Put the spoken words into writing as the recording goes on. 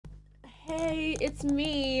Hey, it's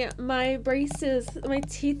me. My braces, my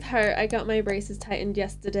teeth hurt. I got my braces tightened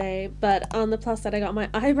yesterday, but on the plus side, I got my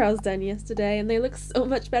eyebrows done yesterday, and they look so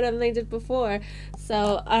much better than they did before.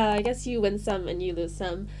 So, I guess you win some and you lose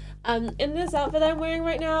some. In this outfit I'm wearing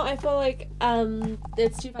right now, I feel like,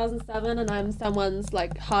 it's 2007 and I'm someone's,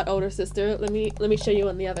 like, hot older sister. Let me show you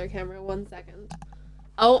on the other camera, 1 second.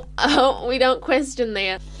 Oh, we don't question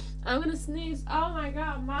that. I'm gonna sneeze. Oh my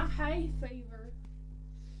god, my hay fever.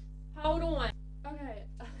 Hold on. Okay.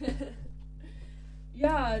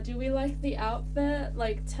 Yeah, do we like the outfit?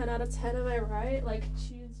 Like 10 out of 10, am I right? Like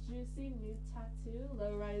choose juicy, new tattoo,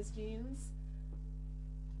 low-rise jeans.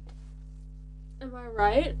 Am I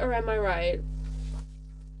right or am I right?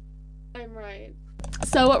 I'm right.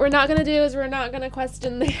 So what we're not gonna do is we're not gonna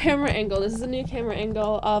question the camera angle. This is a new camera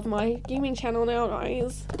angle of my gaming channel now,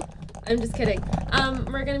 guys. I'm just kidding.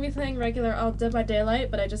 We're gonna be playing regular All Dead by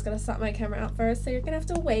Daylight, but I just gotta set my camera out first, so you're gonna have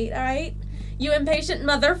to wait, alright? You impatient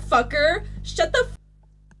motherfucker! Shut the f—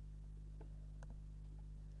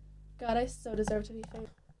 God, I so deserve to be famous.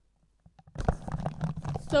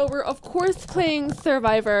 So we're of course playing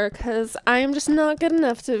Survivor, because I am just not good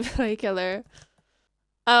enough to play killer.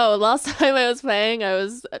 Oh, last time I was playing, I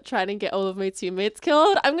was trying to get all of my teammates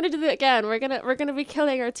killed. I'm gonna do that again. We're gonna be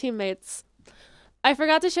killing our teammates. I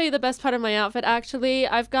forgot to show you the best part of my outfit, actually.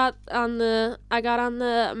 I got on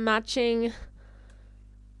the matching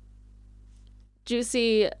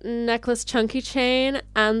juicy necklace chunky chain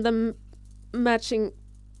and the matching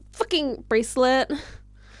fucking bracelet.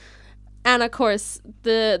 And of course,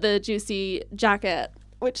 the juicy jacket,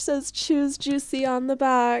 which says choose juicy on the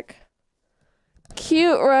back.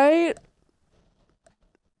 Cute, right?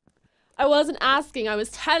 I wasn't asking, I was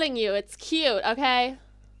telling you it's cute, okay?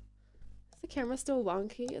 The camera's still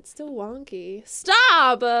wonky. It's still wonky.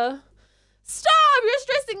 Stop! Stop! You're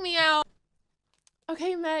stressing me out!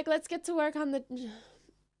 Okay, Meg, let's get to work on the—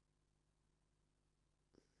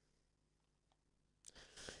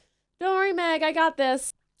 Don't worry, Meg, I got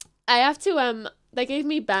this. I have to, they gave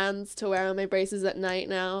me bands to wear on my braces at night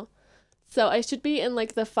now. So I should be in,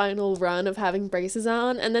 like, the final run of having braces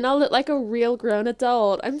on, and then I'll look like a real grown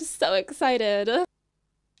adult. I'm just so excited.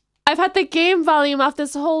 I've had the game volume off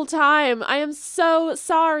this whole time. I am so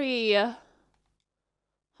sorry.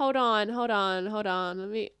 Hold on. Let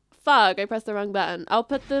me— Fuck, I pressed the wrong button. I'll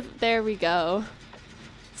put the— There we go.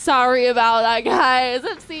 Sorry about that, guys.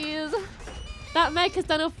 Oopsies. That Meg has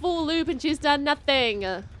done a full loop and she's done nothing.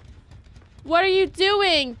 What are you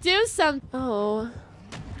doing? Do something. Oh.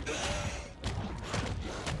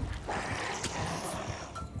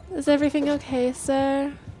 Is everything okay,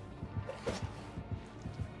 sir?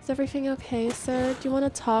 Is everything okay, sir? Do you want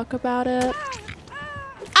to talk about it?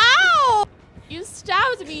 Ow! You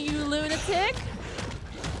stabbed me, you lunatic!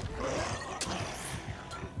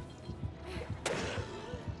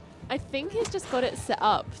 I think he's just got it set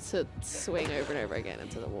up to swing over and over again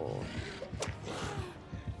into the wall.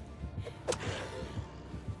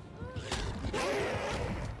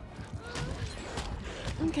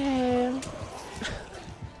 Okay.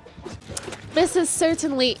 This is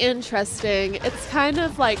certainly interesting. It's kind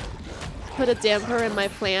of like put a damper in my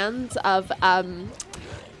plans of,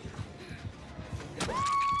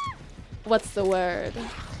 what's the word?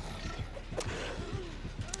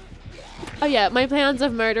 Oh yeah, my plans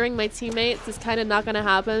of murdering my teammates is kind of not gonna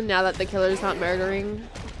happen now that the killer's not murdering.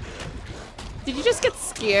 Did you just get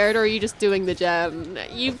scared or are you just doing the gen?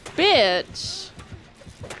 You bitch.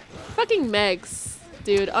 Fucking Megs,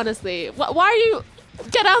 dude, honestly. Why are you—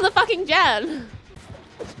 Get on the fucking gen!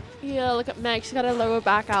 Yeah, look at Meg. She got her lower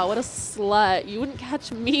back out. What a slut. You wouldn't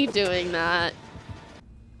catch me doing that.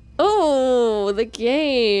 Oh, the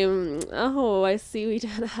game. Oh, I see we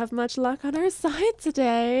don't have much luck on our side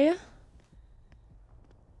today.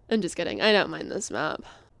 I'm just kidding. I don't mind this map.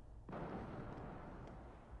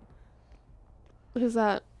 Who's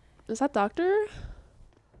that? Is that Doctor?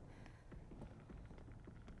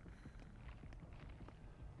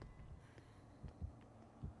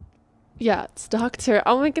 Yeah, it's Doctor.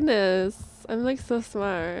 Oh my goodness. I'm like so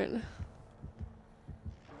smart.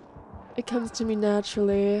 It comes to me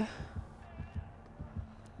naturally.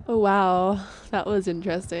 Oh wow. That was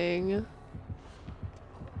interesting.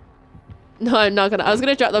 No, I'm not gonna— I was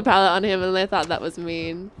gonna drop the pallet on him and I thought that was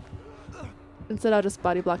mean. Instead I'll just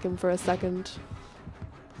body block him for a second.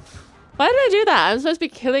 Why did I do that? I'm supposed to be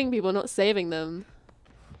killing people, not saving them.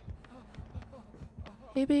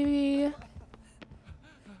 Hey baby.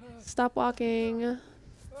 Stop walking.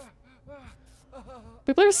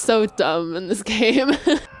 People are so dumb in this game.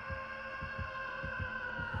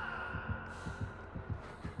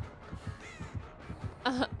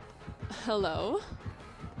 Hello?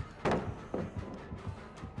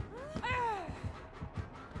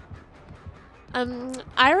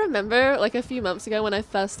 I remember like a few months ago when I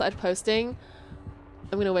first started posting.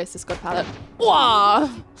 I'm gonna waste this god palette. Wah!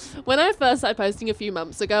 When I first started posting a few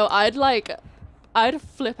months ago, I'd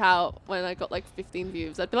flip out when I got like 15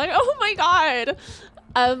 views. I'd be like, oh my god!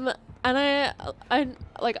 And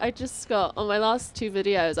I just got, on my last 2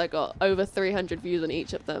 videos, I got over 300 views on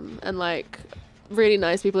each of them, and like really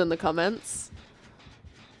nice people in the comments.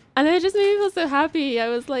 And it just made me feel so happy. I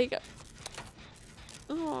was like,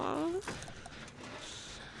 aww.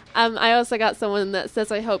 I also got someone that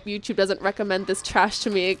says, I hope YouTube doesn't recommend this trash to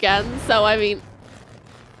me again. So I mean,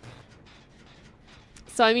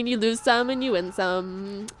 you lose some and you win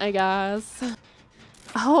some, I guess.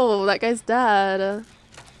 Oh, that guy's dead.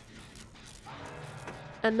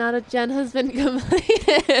 And not a gen has been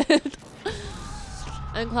completed.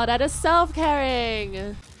 And Claudette is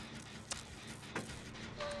self-caring.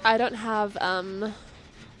 I don't have a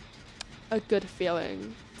good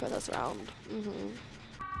feeling for this round.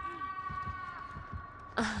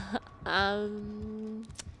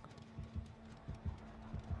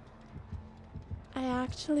 I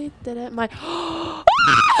actually didn't.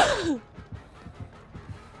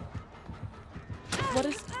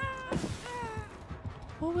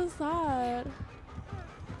 What was that?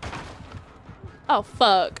 Oh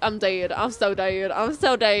fuck, I'm dead. I'm so dead. I'm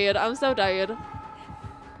so dead. I'm so dead.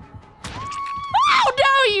 Oh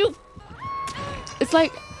no, you! It's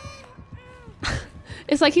like...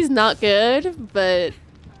 it's like he's not good, but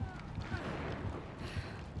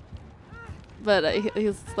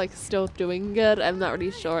he's like still doing good. I'm not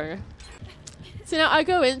really sure. So now I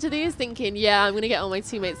go into these thinking, yeah, I'm gonna get all my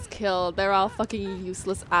teammates killed. They're all fucking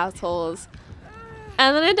useless assholes.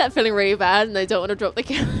 And then I end up feeling really bad and I don't want to drop the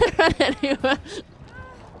camera anyway.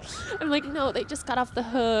 I'm like, no, they just got off the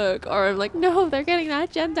hook. Or I'm like, no, they're getting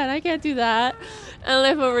that gen done. I can't do that. And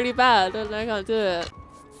I feel really bad and I can't do it.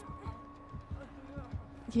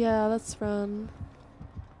 Yeah, let's run.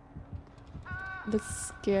 Let's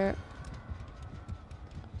scare.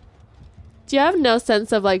 Do you have no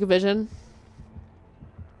sense of like vision?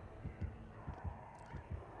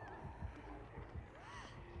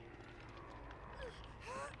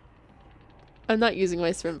 I'm not using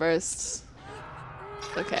my sprint bursts.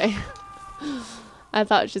 Okay. I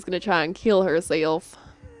thought she was gonna try and kill herself.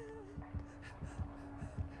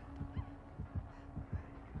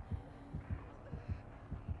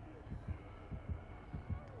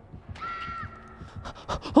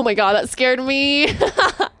 Oh my god, that scared me!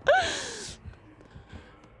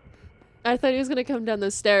 I thought he was gonna come down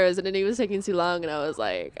the stairs and then he was taking too long and I was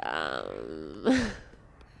like,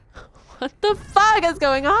 what the fuck is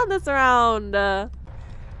going on this round?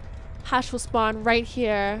 Hash will spawn right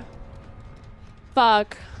here.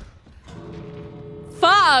 Fuck.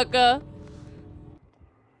 Fuck! I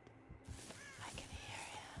can hear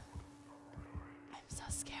you. I'm so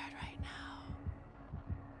scared right now.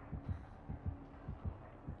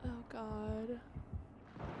 Oh god.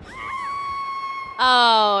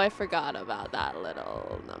 Oh, I forgot about that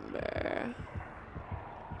little number.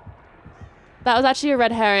 That was actually a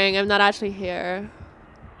red herring. I'm not actually here.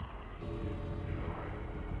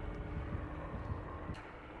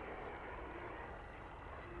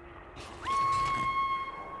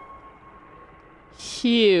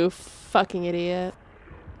 You fucking idiot.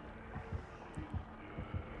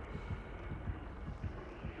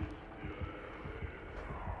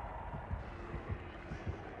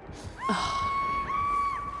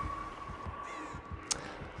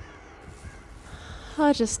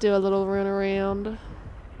 I'll just do a little run around.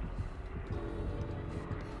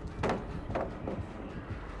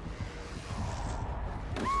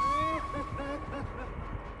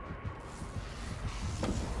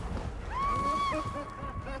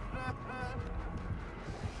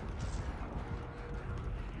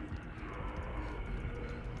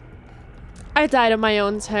 I died on my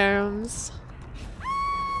own terms.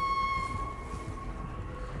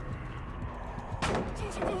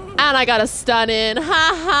 And I got a stun in. Ha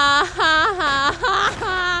ha ha ha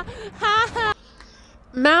ha ha ha.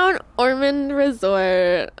 Mount Ormond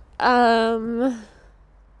Resort. My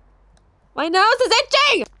nose is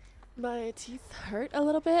itchy! My teeth hurt a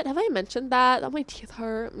little bit. Have I mentioned that? My teeth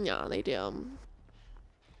hurt. Yeah, they do.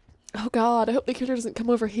 Oh god, I hope the character doesn't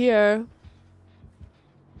come over here.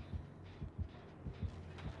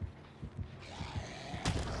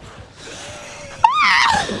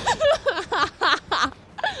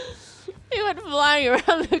 He went flying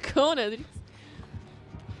around the corner.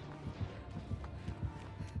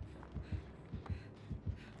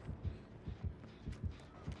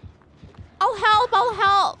 I'll help, I'll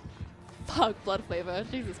help. Fuck, blood flavor.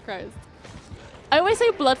 Jesus Christ. I always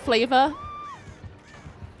say blood flavor.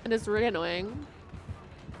 And it's really annoying.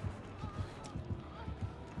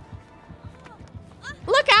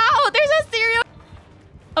 Look out! There's a serial.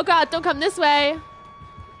 Oh god, don't come this way.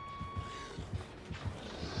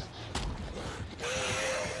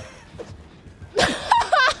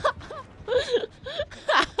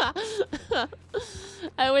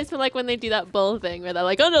 I always feel like when they do that bull thing where they're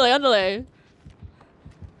like, underlay, underlay.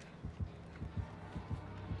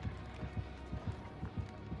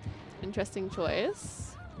 Interesting choice.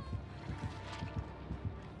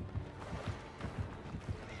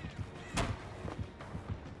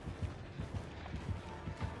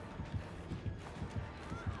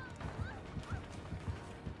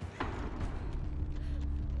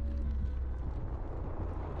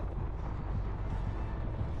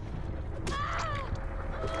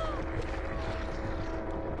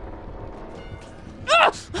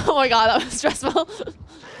 Oh my god, that was stressful.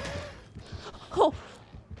 Oh,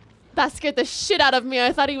 that scared the shit out of me.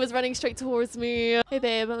 I thought he was running straight towards me. Hey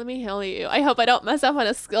babe, let me heal you. I hope I don't mess up on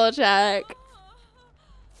a skill check.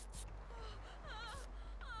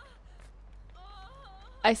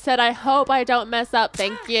 I said I hope I don't mess up.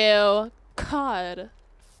 Thank you. God.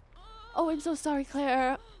 Oh, I'm so sorry,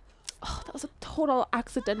 Claire. Oh, that was a total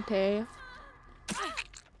accidente.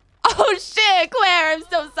 Oh shit, Claire, I'm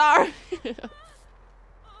so sorry.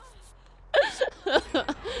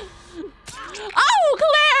 Oh,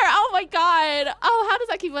 Claire! Oh my god! Oh, how does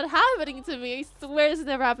that keep on happening to me? I swear this has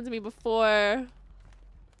never happened to me before.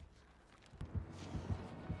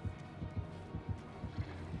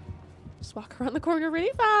 Just walk around the corner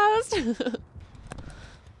really fast.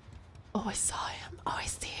 Oh, I saw him. Oh, I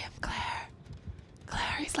see him, Claire.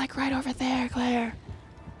 Claire, he's like right over there, Claire.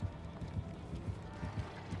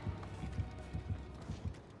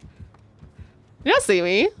 You don't see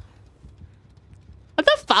me? What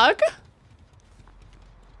the fuck?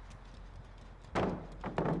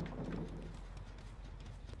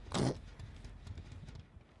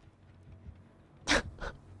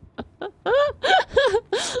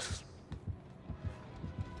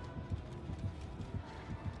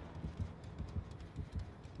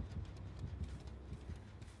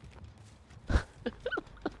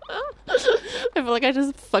 I feel like I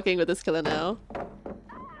just fucking with this killer now.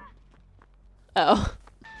 Oh.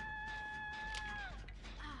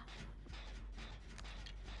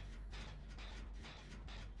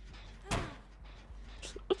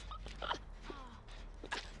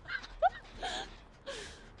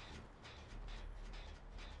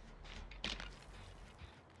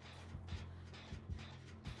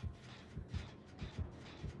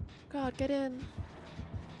 God, get in.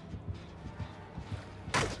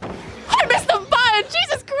 I missed the button!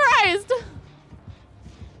 Jesus Christ!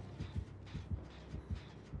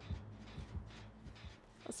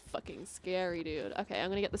 That's fucking scary, dude. Okay, I'm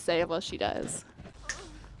gonna get the save while she dies.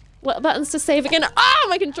 What buttons to save again? Oh,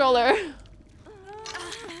 my controller!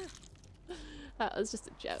 That was just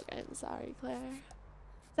a joke. I'm sorry, Claire.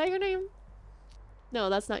 Is that your name? No,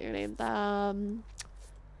 that's not your name.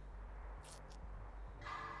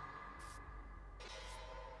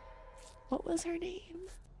 What was her name?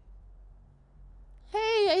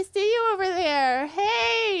 Hey, I see you over there.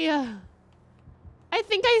 Hey! I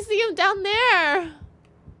think I see him down there.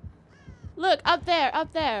 Look, up there,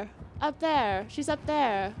 up there, up there. She's up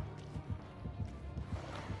there.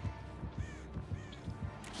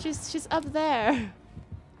 She's up there.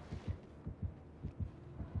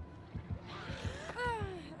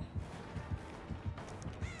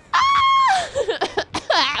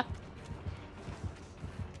 Ah!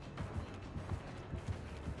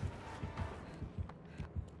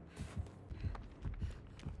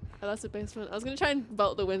 Oh, that's the basement. I was gonna try and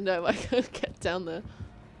vault the window, but I couldn't get down there.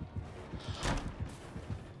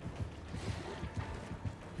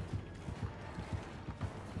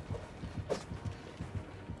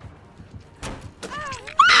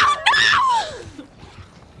 Oh,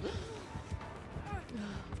 no!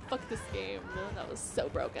 Fuck this game. That was so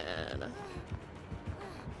broken.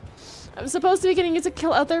 I'm supposed to be getting you to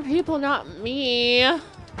kill other people, not me.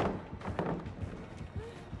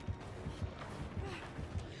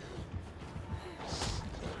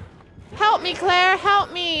 Help me, Claire,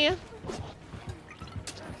 help me.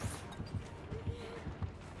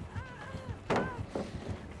 Can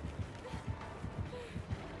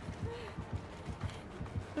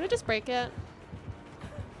I just break it?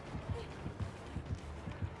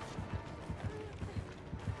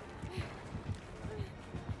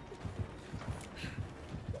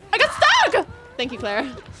 I got stuck! Thank you,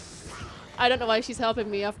 Claire. I don't know why she's helping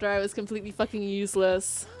me after I was completely fucking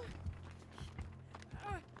useless.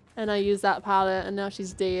 And I used that pallet and now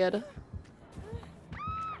she's dead.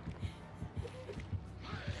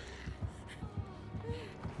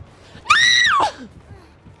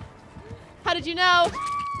 did you know?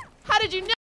 How did you know?